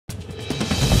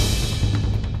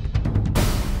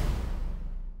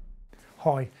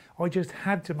Hi, I just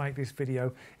had to make this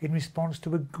video in response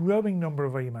to a growing number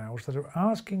of emails that are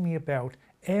asking me about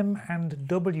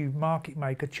M&W market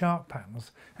maker chart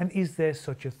patterns and is there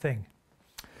such a thing.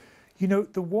 You know,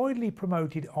 the widely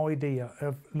promoted idea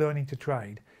of learning to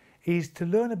trade is to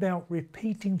learn about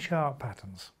repeating chart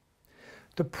patterns.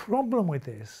 The problem with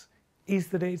this is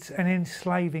that it's an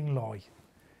enslaving lie.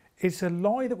 It's a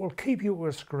lie that will keep you at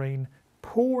a screen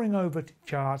poring over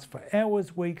charts for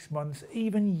hours, weeks, months,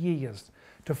 even years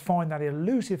to find that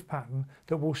elusive pattern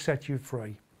that will set you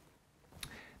free.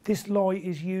 This lie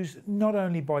is used not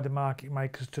only by the market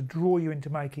makers to draw you into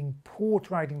making poor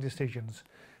trading decisions,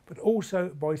 but also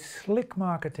by slick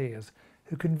marketeers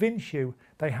who convince you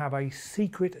they have a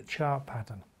secret chart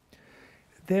pattern.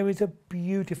 There is a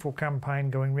beautiful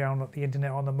campaign going around at the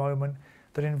internet on the moment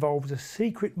that involves a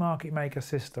secret market maker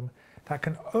system that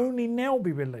can only now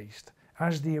be released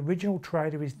as the original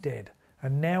trader is dead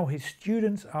and now his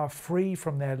students are free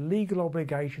from their legal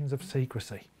obligations of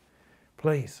secrecy.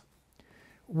 Please.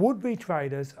 Would-be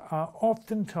traders are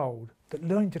often told that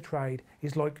learning to trade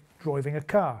is like driving a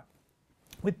car.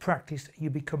 With practice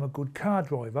you become a good car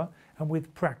driver, and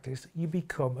with practice you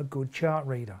become a good chart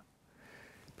reader.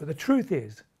 But the truth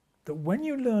is that when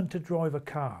you learn to drive a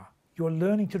car, you're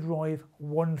learning to drive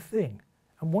one thing,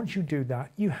 and once you do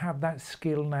that you have that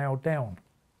skill nailed down.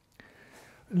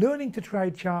 Learning to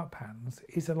trade chart patterns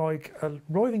is like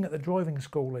arriving at the driving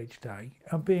school each day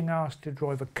and being asked to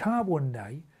drive a car one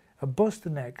day, a bus the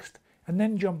next, and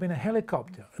then jump in a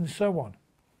helicopter, and so on.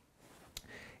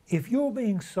 If you're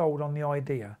being sold on the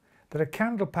idea that a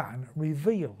candle pattern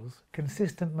reveals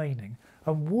consistent meaning,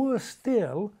 and worse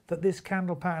still, that this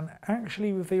candle pattern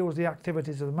actually reveals the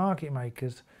activities of the market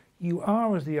makers, you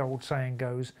are, as the old saying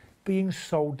goes, being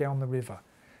sold down the river.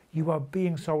 You are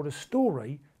being sold a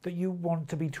story that you want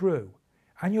to be true,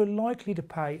 and you're likely to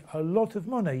pay a lot of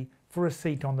money for a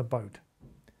seat on the boat.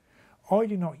 I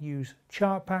do not use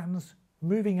chart patterns,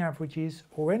 moving averages,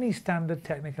 or any standard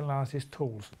technical analysis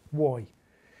tools. Why?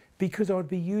 Because I'd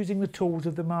be using the tools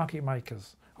of the market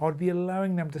makers. I'd be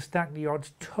allowing them to stack the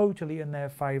odds totally in their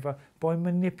favour by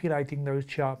manipulating those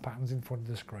chart patterns in front of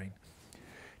the screen.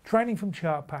 Trading from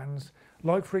chart patterns,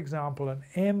 like for example an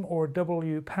M or a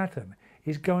W pattern,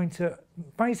 is going to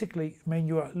basically mean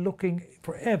you are looking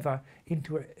forever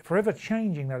into a forever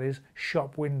changing, that is,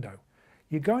 shop window.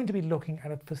 You're going to be looking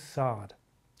at a facade.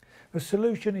 The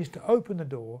solution is to open the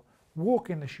door, walk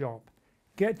in the shop,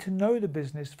 get to know the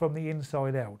business from the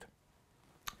inside out.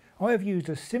 I have used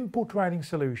a simple trading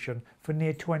solution for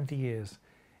near 20 years.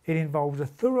 It involves a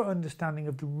thorough understanding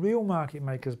of the real market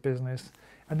maker's business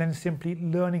and then simply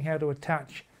learning how to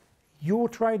attach your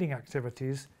trading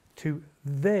activities to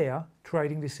their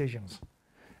trading decisions.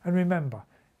 And remember,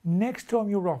 next time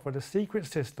you're offered a secret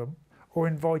system or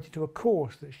invited to a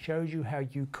course that shows you how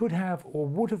you could have or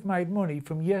would have made money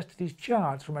from yesterday's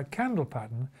charts from a candle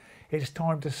pattern, it's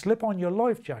time to slip on your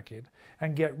life jacket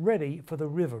and get ready for the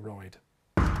river ride.